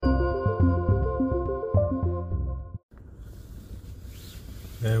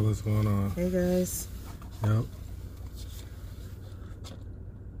Hey, what's going on? Hey guys. Yep.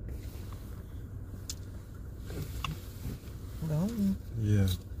 No. Yeah.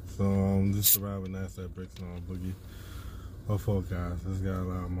 So just arrived with Nasdaq Bricks on Boogie. Oh, folk guys, just got a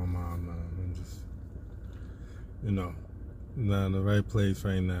lot of my mom now. I'm just, not in the right place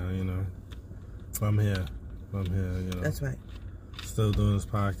right now. But I'm here. That's right. Still doing this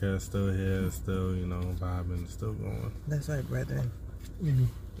podcast. Still here. Still, vibing. Still going. That's right, brethren. Mm-hmm.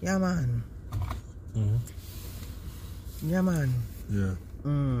 Yeah, man. Mm-hmm. Yeah, man. Yeah.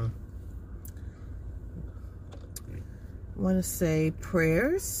 Want to say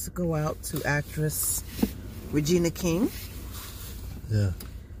prayers go out to actress Regina King. Yeah.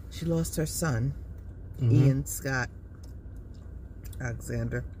 She lost her son, Ian Scott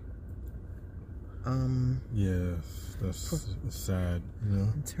Alexander. Yes, that's sad.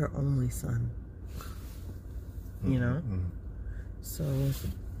 It's her only son. So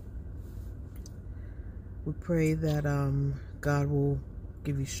we pray that God will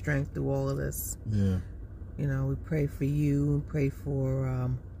give you strength through all of this. Yeah. We pray for you and pray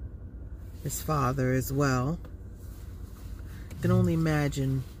for his father as well. I can only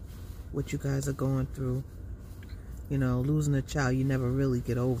imagine what you guys are going through. Losing a child, you never really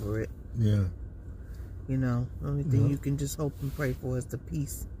get over it. Yeah. The only thing you can just hope and pray for is the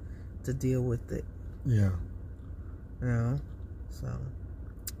peace to deal with it. Yeah. So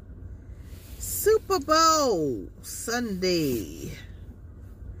Super Bowl Sunday.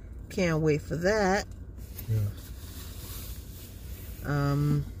 Can't wait for that. Yeah.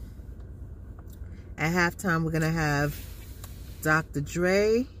 At halftime, we're gonna have Dr.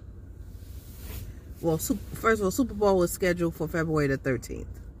 Dre. Well, first of all, Super Bowl is scheduled for February the 13th.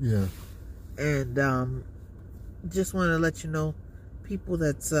 Yeah. And just want to let you know, people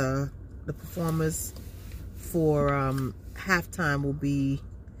that's the performers for halftime will be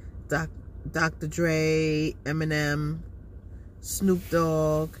Dr. Dre, Eminem, Snoop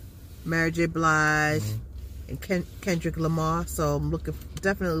Dogg, Mary J. Blige, and Kendrick Lamar. So I'm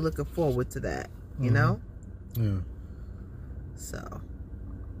definitely looking forward to that. Yeah. So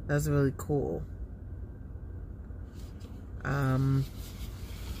that's really cool.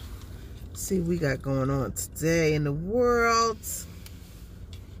 See what we got going on today in the world.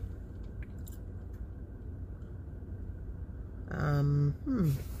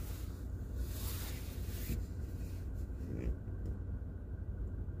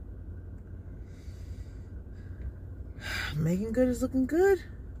 Megan Good is looking good.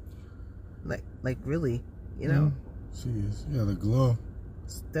 Like really, She is. Yeah, the glow.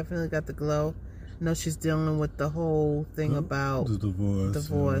 It's definitely got the glow. She's dealing with the whole thing about the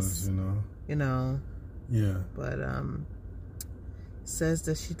divorce. Yeah. But says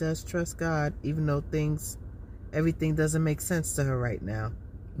that she does trust God, even though everything doesn't make sense to her right now.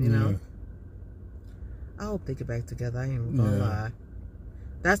 I hope they get back together. I ain't even gonna lie.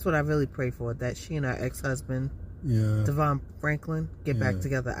 That's what I really pray for, that she and her ex-husband, Devon Franklin, get back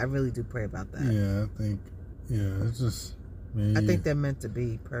together. I really do pray about that. Yeah, I think, it's just maybe. I think they're meant to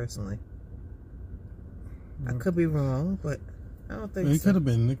be, personally. I could be wrong, but I don't think so. It could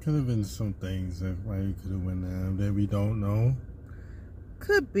have been some things that why it could have went down that we don't know.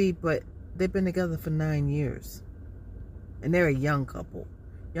 Could be, but they've been together for 9 years. And they're a young couple.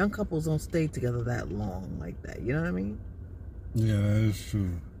 Young couples don't stay together that long like that. You know what I mean? Yeah, that is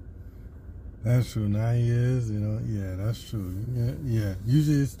true. That's true. 9 years, yeah, that's true. Yeah.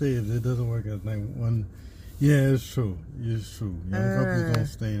 Usually it stays. It doesn't work as one. Yeah, it's true. It's true. Young couples don't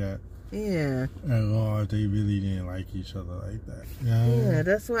stay that. Yeah. At all, they really didn't like each other like that. Yeah,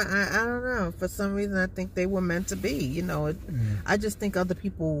 that's why I don't know. For some reason, I think they were meant to be. I just think other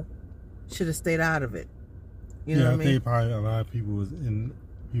people should have stayed out of it. You know what I mean? I think probably a lot of people was in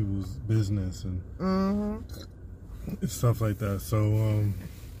people's business and stuff like that. So,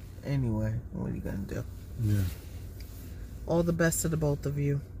 anyway, what are you gonna do? Yeah. All the best to the both of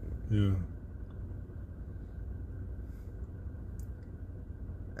you. Yeah.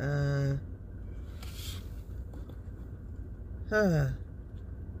 Let's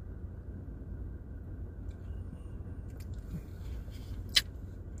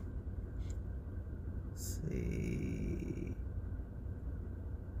see.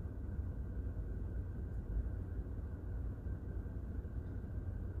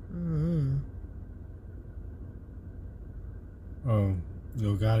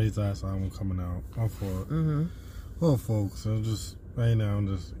 Yo Gotti's last album coming out. I'm for it. Well, folks, I'm just right now. I'm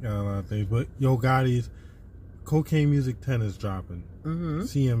just got a lot of things, but Yo Gotti's Cocaine Music 10 is dropping.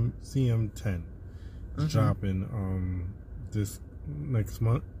 CM 10 is dropping this next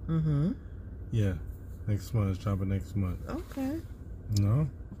month. Yeah, next month. It's dropping next month. Okay. No.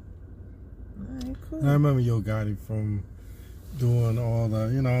 Alright, cool. I remember Yo Gotti from doing all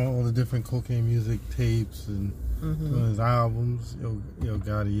the different cocaine music tapes and doing his albums. Yo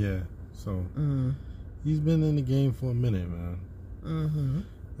Gotti, yeah. So he's been in the game for a minute, man.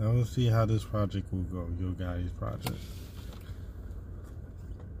 I want to see how this project will go. Yo Gotti's project.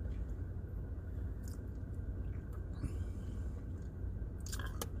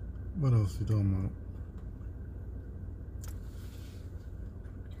 What else you talking about?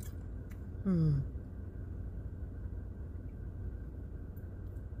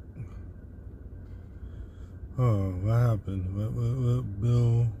 Oh, what happened? What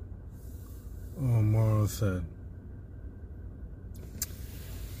Bill Maher said?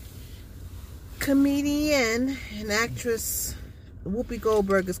 Comedian and actress Whoopi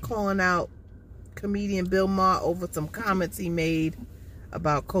Goldberg is calling out comedian Bill Maher over some comments he made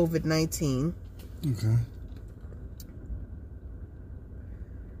about COVID-19. Okay.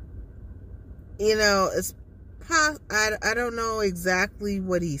 You know, I don't know exactly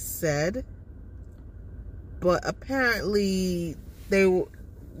what he said, but apparently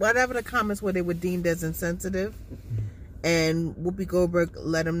whatever the comments were, they were deemed as insensitive. And Whoopi Goldberg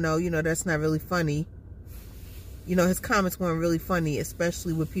let him know, that's not really funny. His comments weren't really funny,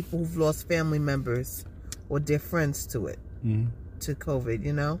 especially with people who've lost family members or their friends to it, to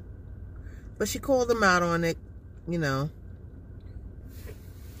COVID, But she called him out on it,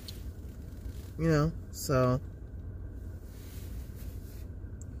 so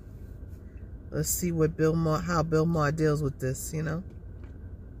let's see what how Bill Maher deals with this,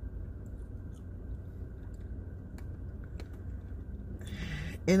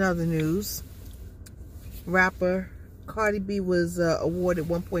 In other news, rapper Cardi B was awarded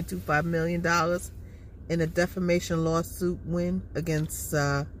 $1.25 million in a defamation lawsuit win against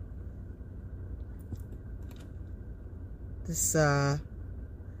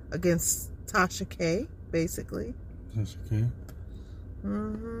against Tasha K, basically. Tasha K?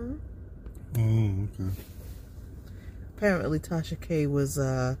 Oh, okay. Apparently Tasha K was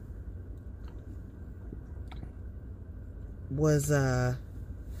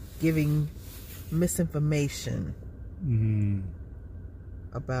giving misinformation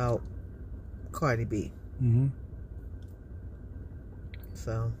about Cardi B.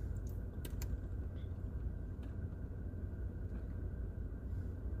 So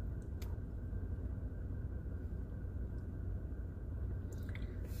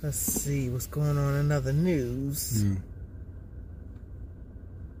let's see what's going on in other news.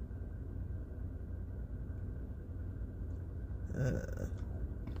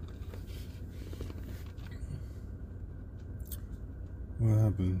 What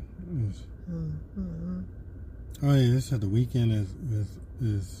happened? Oh yeah, they said The Weeknd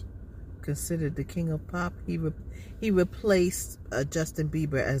is considered the king of pop. He replaced Justin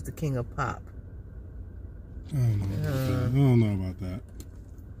Bieber as the king of pop. I don't know about that.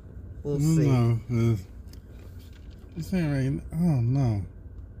 We'll see. No, it's not right. I don't know.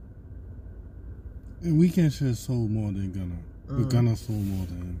 And Weeknd should have sold more than Gunna. But Gunna sold more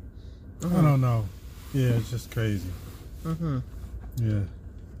than him. I don't know. Yeah, it's just crazy. Yeah.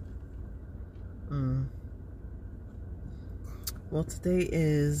 Well, today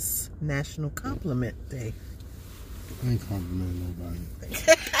is National Compliment Day. I ain't complimenting nobody.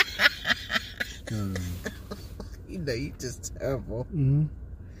 You're just terrible.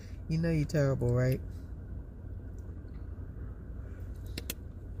 You're terrible, right?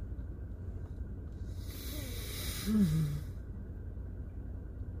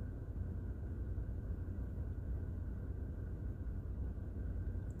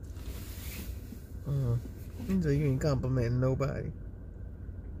 So you ain't complimenting nobody.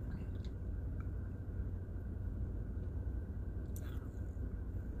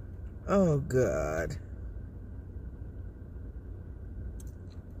 Oh, God.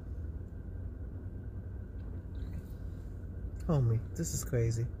 Homie, this is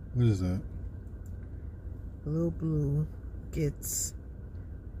crazy. What is that? Lil Blue gets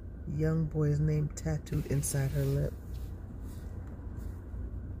young boy's name tattooed inside her lip.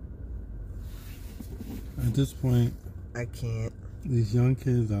 At this point, I can't. These young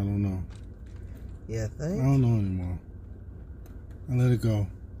kids, I don't know. Yeah, thanks. I don't know anymore. I let it go.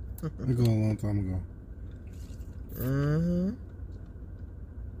 Let it go a long time ago.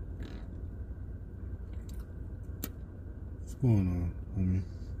 What's going on, homie?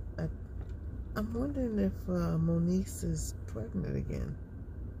 I'm wondering if Moniece is pregnant again.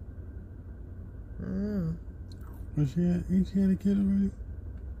 Ain't she had a kid already?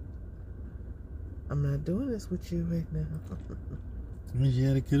 I'm not doing this with you right now. Ain't she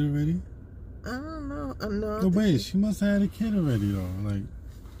had a kid already? I don't know. I know. No, wait, she must have had a kid already, though. Like,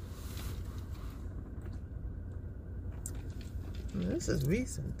 this is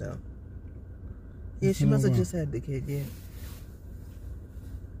recent, though. Yeah, she must have just had the kid, yeah.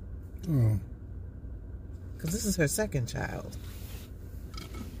 oh. Because this is her second child,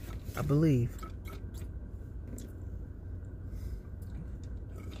 I believe.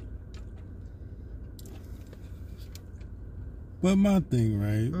 But my thing,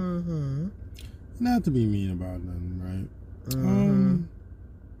 right? Mm-hmm. Not to be mean about nothing, right? Mm-hmm.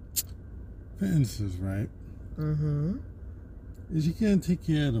 For instance, right? Mm-hmm. Is you can't take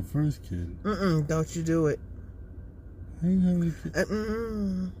care of the first kid. Don't you do it. How you having a kid?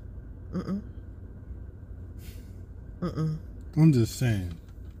 I'm just saying.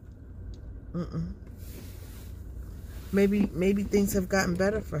 Maybe things have gotten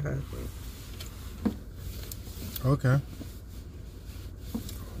better for her. Okay.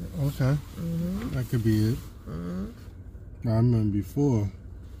 Okay. That could be it. I remember before.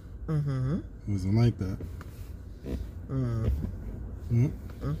 It wasn't like that.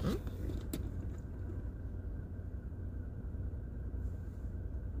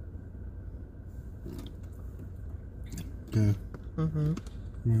 Okay.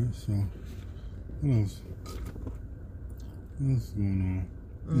 Right, so what else? What else is going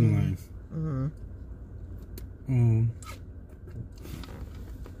on in life?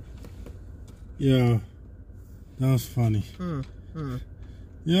 Yeah, that was funny.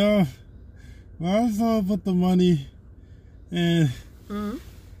 Yeah, well, I was all about the money, and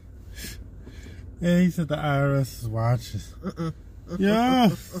he said the IRS is watching. Yeah,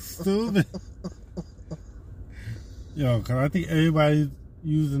 stupid. Yo, cause I think everybody's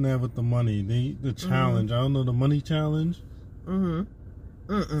using that with the money. The challenge. I don't know, the money challenge.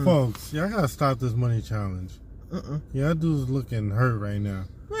 Folks, y'all gotta stop this money challenge. Y'all dudes looking hurt right now.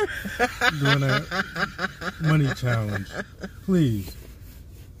 Doing that money challenge. Please.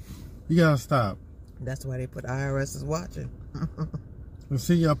 You gotta stop. That's why they put IRS is watching. And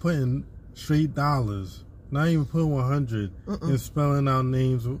see, y'all putting straight dollars. Not even putting 100 and spelling out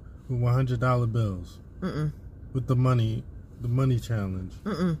names with $100 bills. With the money challenge.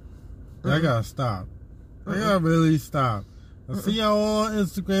 I gotta stop. I gotta really stop. I see y'all all on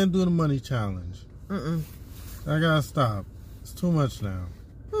Instagram doing the money challenge. I gotta stop. It's too much now.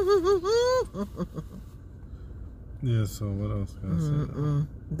 Yeah, so what else can I say?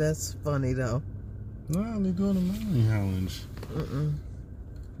 That's funny though. No, they doing the money challenge.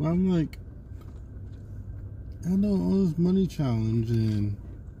 Well, I'm like, I know all this money challenge and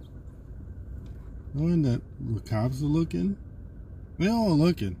knowing that the cops are looking, they all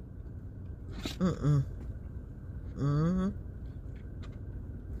looking.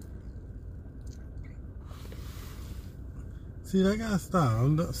 See, I gotta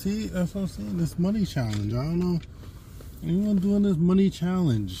stop. See, that's what I'm saying. This money challenge. I don't know. Anyone doing this money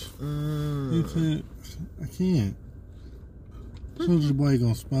challenge? I can't. Soldier Boy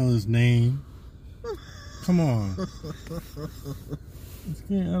gonna spell his name. Come on. It's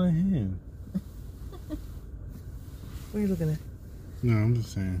getting out of hand. What are you looking at? No, I'm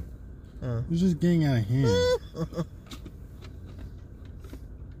just saying. It's just getting out of hand.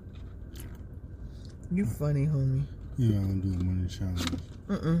 You funny, homie. Yeah, I'm doing a money challenge.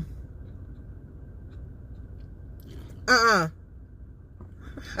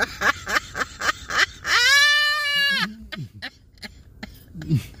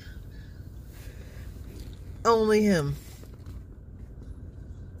 Only him.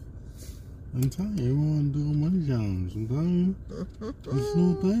 I'm telling you, everyone do a money challenge. I'm telling you. It's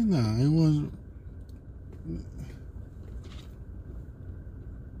no thing now. It was.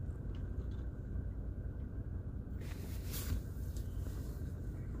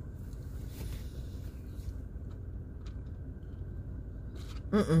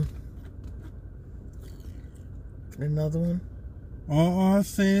 Another one? All I'm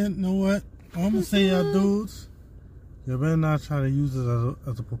saying, you know what? All I'm gonna say, y'all dudes, you better not try to use it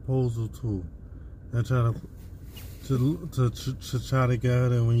as a proposal tool. And try to try to get her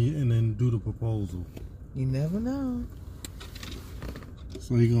there and then do the proposal. You never know.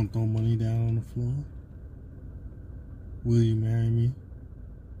 So you gonna throw money down on the floor? Will you marry me?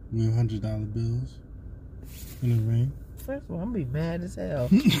 With $100 bills in the ring? First of all, I'm gonna be mad as hell.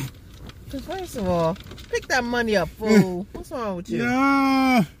 Because first of all, pick that money up, fool. What's wrong with you?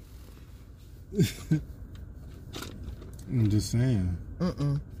 Yeah. I'm just saying.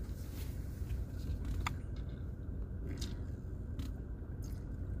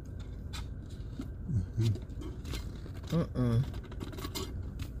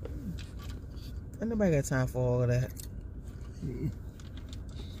 Ain't nobody got time for all of that.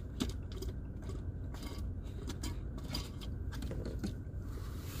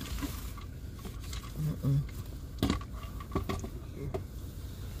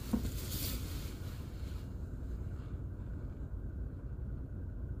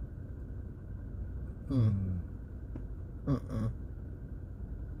 What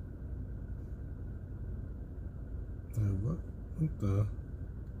the?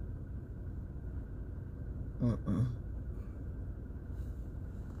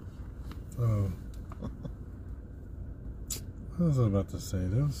 Oh. What was I about to say?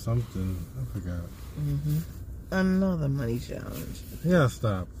 There was something. I forgot. Another money challenge. You gotta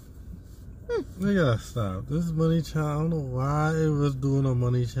stop. You gotta stop. This money challenge, I don't know why it was doing a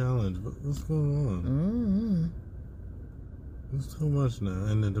money challenge, but what's going on? It's too much now.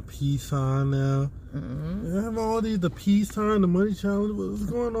 And then the peace sign now. You have all these, the peace sign, the money challenge. What's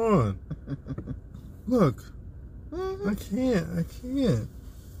going on? Look. I can't.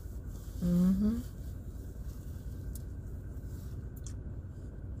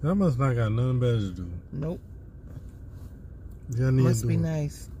 Y'all must not got nothing better to do. Nope. Y'all need Must to be do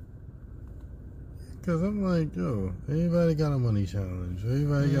nice. Because I'm like, yo, everybody got a money challenge.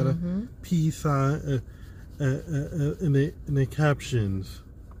 Everybody got a peace sign in the captions.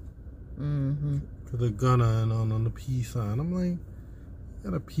 For the gunner and on the peace sign. I'm like,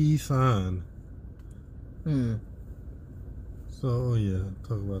 got a peace sign. So, oh yeah,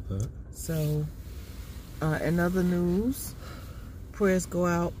 talk about that. So, in other news, prayers go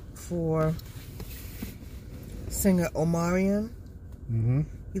out for singer Omarion.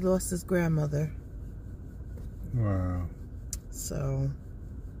 He lost his grandmother. Wow. So,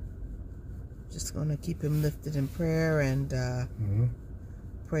 just gonna keep him lifted in prayer and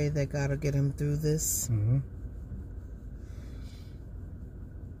pray that God will get him through this.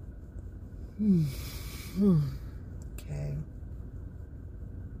 Okay.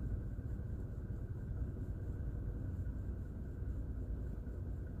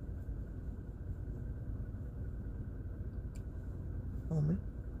 Moment.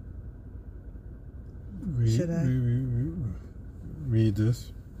 Should I? Read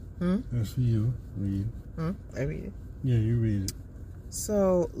this. That's for you. Read. I read it. Yeah, you read it.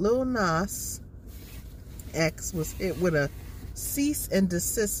 So, Lil Nas X was hit with a cease and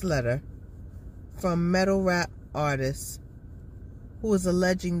desist letter from metal rap artist who was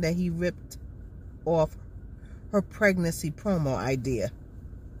alleging that he ripped off her pregnancy promo idea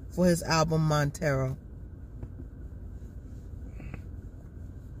for his album Montero.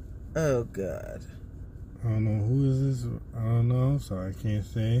 Oh, God. I don't know who is this. I don't know, so I can't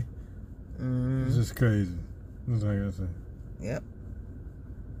say. It's just crazy. That's all I gotta say. Yep.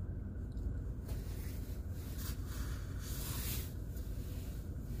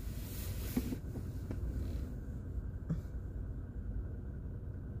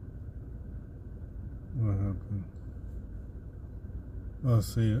 What happened? Oh,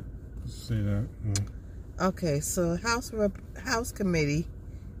 see it. See that. Okay, so House Committee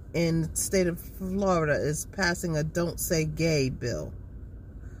in the state of Florida is passing a Don't Say Gay bill,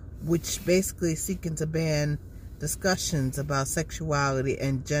 which basically is seeking to ban discussions about sexuality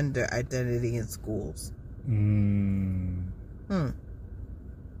and gender identity in schools.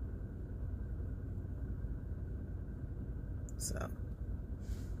 So,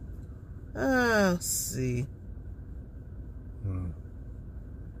 let's see.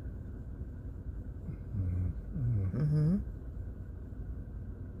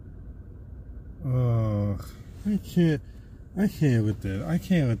 Oh, I can't with that. I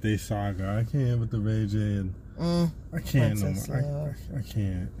can't with they saga. I can't with the Ray J and I can't no more. I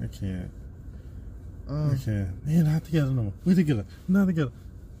can't. I can't. They're not together no more. We're together. Not together.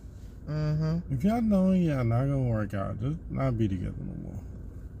 If y'all know y'all not gonna work out, just not be together no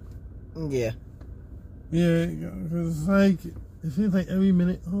more. Yeah. Yeah, because it's like, it seems like every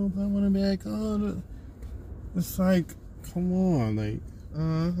minute, oh, I want to be like, oh, it's like, come on, like.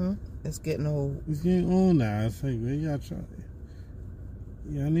 It's getting old. It's getting old now. It's like, man, y'all try.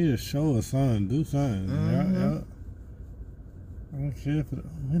 Y'all need to show us something, do something. Y'all, I don't care if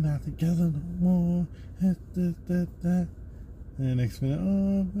we're not together no more. That. And next minute,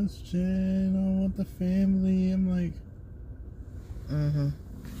 oh, Miss Jane, I want the family. I'm like,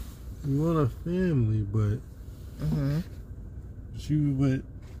 you want a family, but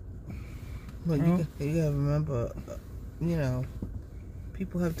Well, you gotta remember, you know,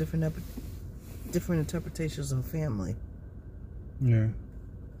 people have different interpretations of family. Yeah.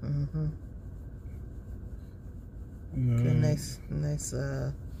 Nice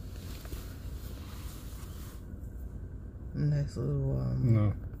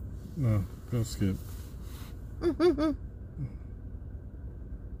little No, go skip.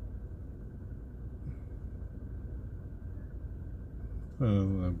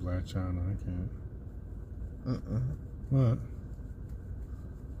 Like Black China, I can't. What?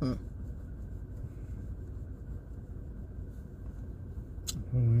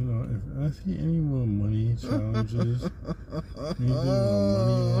 You know, if I see any more money challenges, anything with money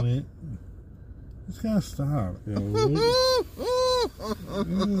on it, it's gotta stop, yo.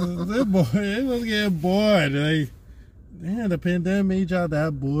 They're bored. They must get bored. Like, damn, the pandemic made y'all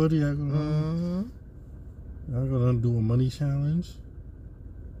that bored. Y'all gonna do a money challenge?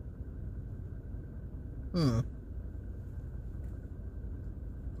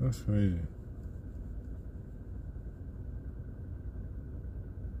 That's crazy.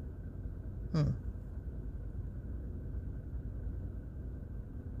 No,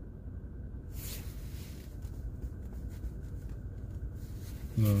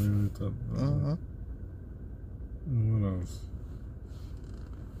 we really talked about that. What else?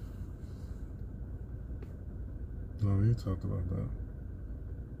 No, we talked about that.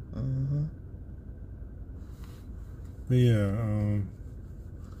 But yeah,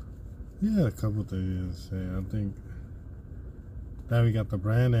 a couple things to say. I think that we got the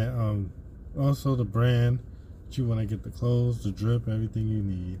brand that, also the brand that you want to get the clothes, the drip, everything you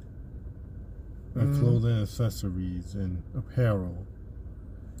need. Clothing, accessories, and apparel.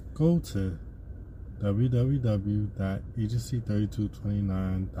 Go to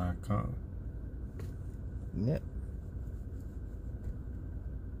www.agency3229.com. Yep.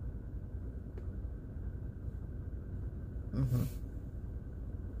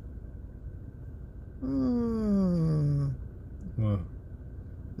 What?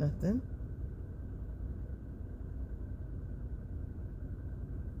 Nothing.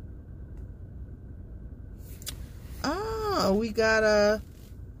 Oh, we got a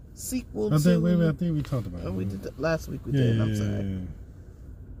sequel to... I think we talked about it. We did that last week. We did. I'm sorry.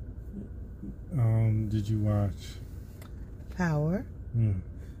 Did you watch Power?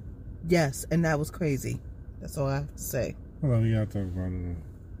 Yes, and that was crazy. That's all I have to say. Hold on, we gotta talk about it.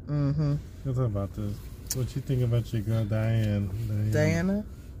 Let's talk about this. What you think about your girl Diana?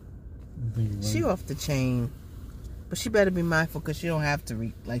 She off the chain, but she better be mindful because she don't have to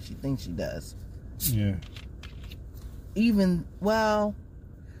read like she thinks she does. Yeah. Well,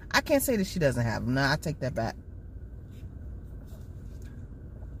 I can't say that she doesn't have them. No, I take that back.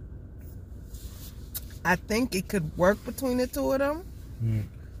 I think it could work between the two of them,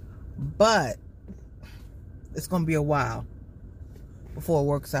 but it's going to be a while before it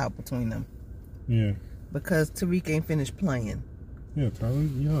works out between them. Yeah. Because Tariq ain't finished playing. Yeah,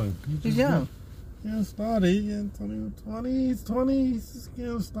 Tariq young. He's young. Getting started. He's getting 20s. He's just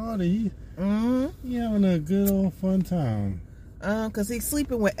getting started. He having a good old fun time. Because he's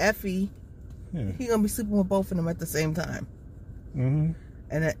sleeping with Effie. Yeah. He's going to be sleeping with both of them at the same time. And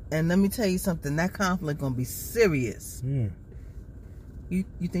let me tell you something. That conflict going to be serious. Yeah. You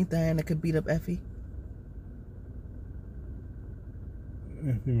think Diana could beat up Effie?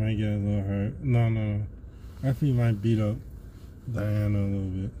 Effie might get a little hurt. No. Effie might beat up Diana a little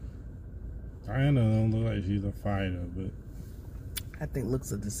bit. Diana don't look like she's a fighter, but I think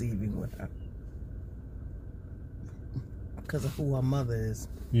looks are deceiving with her because of who her mother is.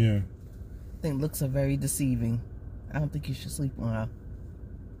 Yeah. I think looks are very deceiving. I don't think you should sleep on her.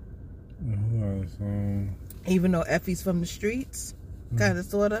 Who else? Even though Effie's from the streets, kind of,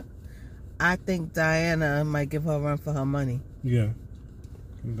 sort of, I think Diana might give her a run for her money. Yeah.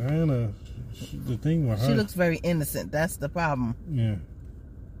 Diana, the thing with her... She looks very innocent. That's the problem. Yeah.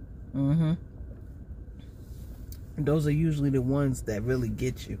 And those are usually the ones that really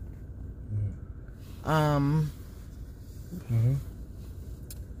get you.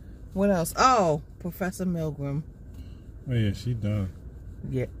 What else? Oh, Professor Milgram. Oh, yeah, she done.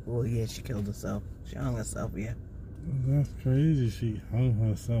 Yeah, well, yeah, she killed herself. She hung herself, yeah. That's crazy. She hung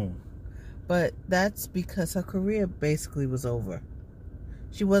herself. But that's because her career basically was over.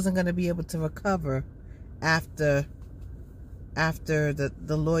 She wasn't going to be able to recover after the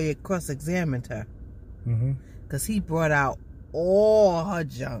lawyer cross-examined her. Because he brought out all her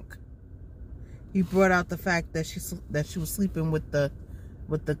junk. He brought out the fact that she was sleeping with the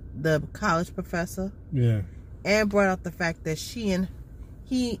college professor. Yeah. And brought out the fact that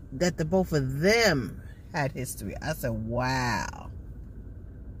that the both of them had history. I said, wow.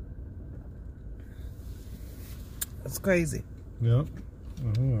 That's crazy. Yep.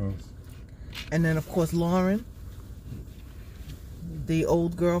 Who else? And then, of course, Lauren, the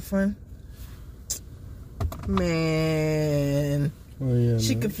old girlfriend. Man. Oh, yeah.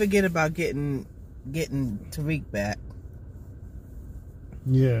 She could forget about getting Tariq back.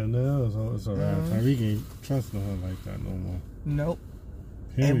 Yeah, no, it's all right. Tariq ain't trusting her like that no more. Nope.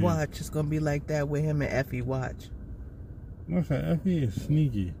 Period. And watch, it's gonna be like that with him and Effie. Watch. Okay, Effie is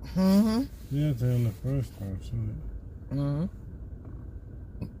sneaky. Yeah, to him the first time, so.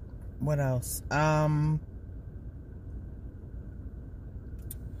 What else?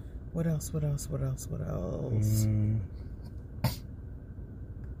 What else?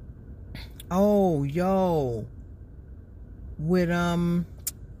 Oh, yo. With,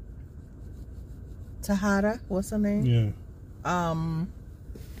 Tejada, what's her name? Yeah.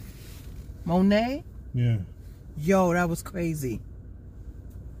 Monet? Yeah. Yo, that was crazy.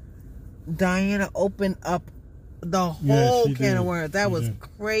 Diana opened up the whole can of worms. That was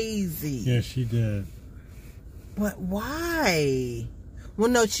crazy. Yeah, she did. But why? Well,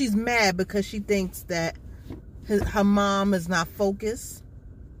 no, she's mad because she thinks that her mom is not focused.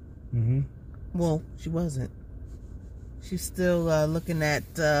 Mm-hmm. Well, she wasn't. She's still looking at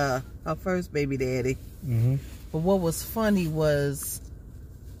her first baby daddy. Mm-hmm. But what was funny was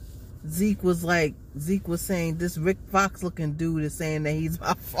Zeke was saying, this Rick Fox looking dude is saying that he's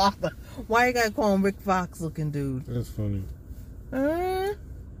my father. Why you gotta call him Rick Fox looking dude? That's funny. That's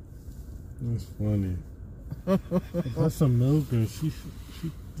funny. That's a milker. She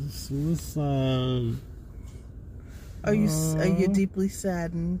did suicide. Are you deeply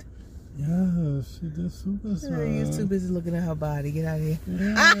saddened? Yeah, she did suicide. Yeah, you're too busy looking at her body. Get out of here.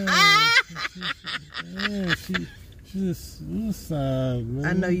 Yeah, she did suicide, man.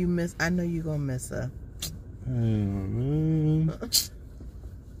 I know you're gonna miss her. Man.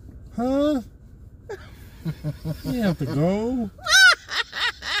 Huh? You have to go.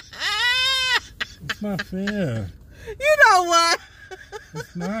 It's not fair. You know what?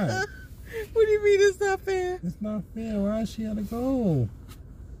 It's not. What do you mean it's not fair? It's not fair. Why she had to go?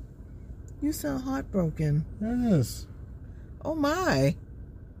 You sound heartbroken. Yes. Oh my.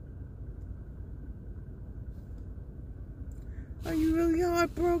 Are you really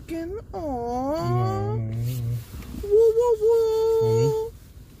heartbroken? Aww. No. Woo woo woo.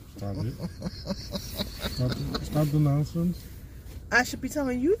 Stop it. Stop the nonsense. I should be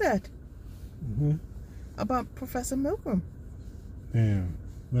telling you that. Mm-hmm. About Professor Milgram. Damn.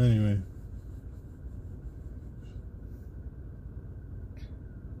 But anyway.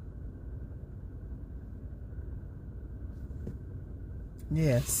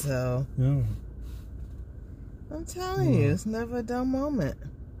 Yeah, so. Yeah. I'm telling you, it's never a dull moment.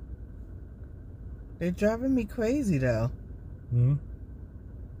 They're driving me crazy, though. Mm-hmm.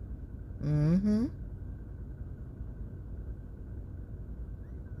 Mm-hmm.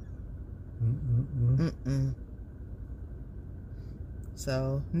 Mm-mm.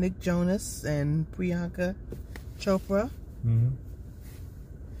 So, Nick Jonas and Priyanka Chopra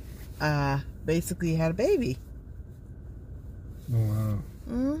basically had a baby. Oh, wow.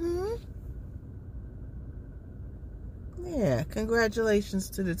 Mm-hmm. Yeah, congratulations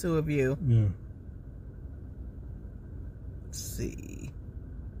to the two of you. Yeah. Let's see.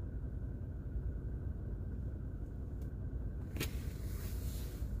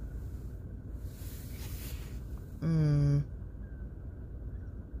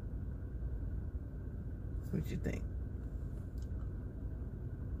 What you think?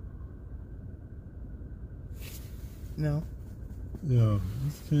 No? Yeah,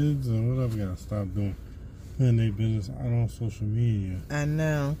 these kids and whatever gotta stop doing. Putting their business out on social media. I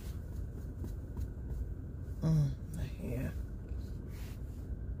know. Yeah.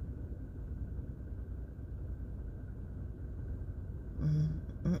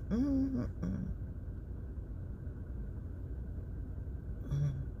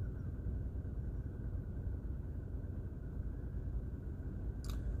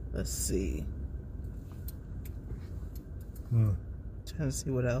 Let's see. Trying to see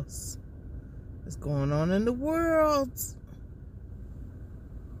what else is going on in the world.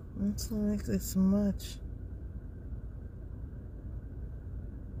 Let's not make this much.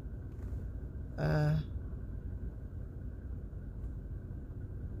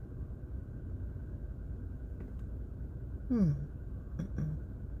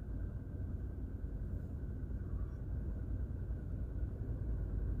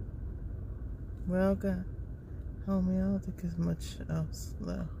 Well, God, help me. I don't think there's much else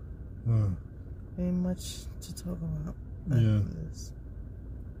left. Ain't much to talk about after this.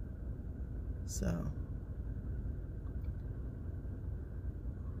 So.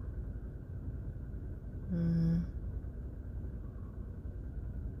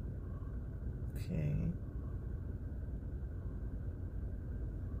 Okay.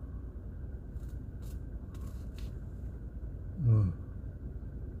 We're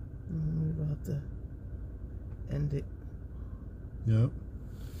about to end it. Yep.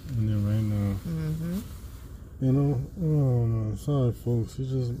 And then right now. You know, oh no, sorry folks, we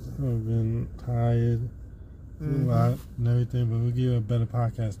just have been tired a lot and everything, but we'll give you a better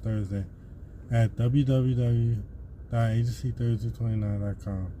podcast Thursday at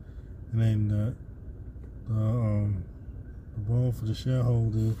www.agency3229.com. And then the goal for the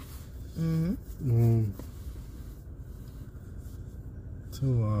shareholders Mm-hmm.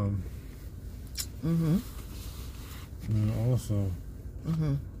 And also,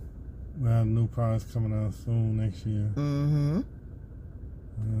 we have new products coming out soon next year.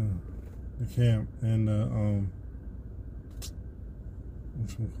 The camp and the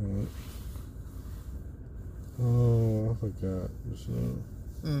whatchamacallit? Oh, I forgot.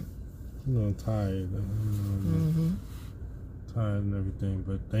 I'm tired. Tired and everything.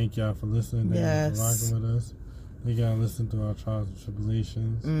 But thank y'all for listening. Thank y'all for rocking with us. Thank y'all for listening to our trials and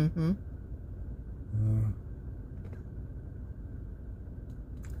tribulations.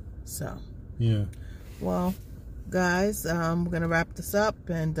 So. Yeah. Well, guys, we're going to wrap this up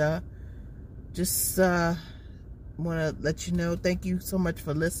and just want to let you know, thank you so much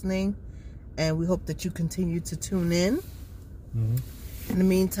for listening. And we hope that you continue to tune in. In the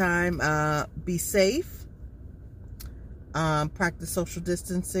meantime, be safe, practice social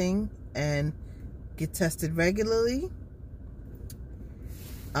distancing, and get tested regularly.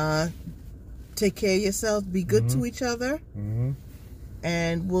 Take care of yourselves. Be good to each other.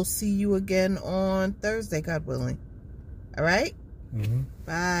 And we'll see you again on Thursday, God willing. All right?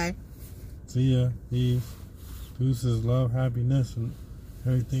 Bye. See ya. Peace. Deuces, love, happiness, and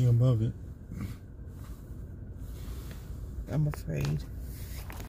everything above it. I'm afraid.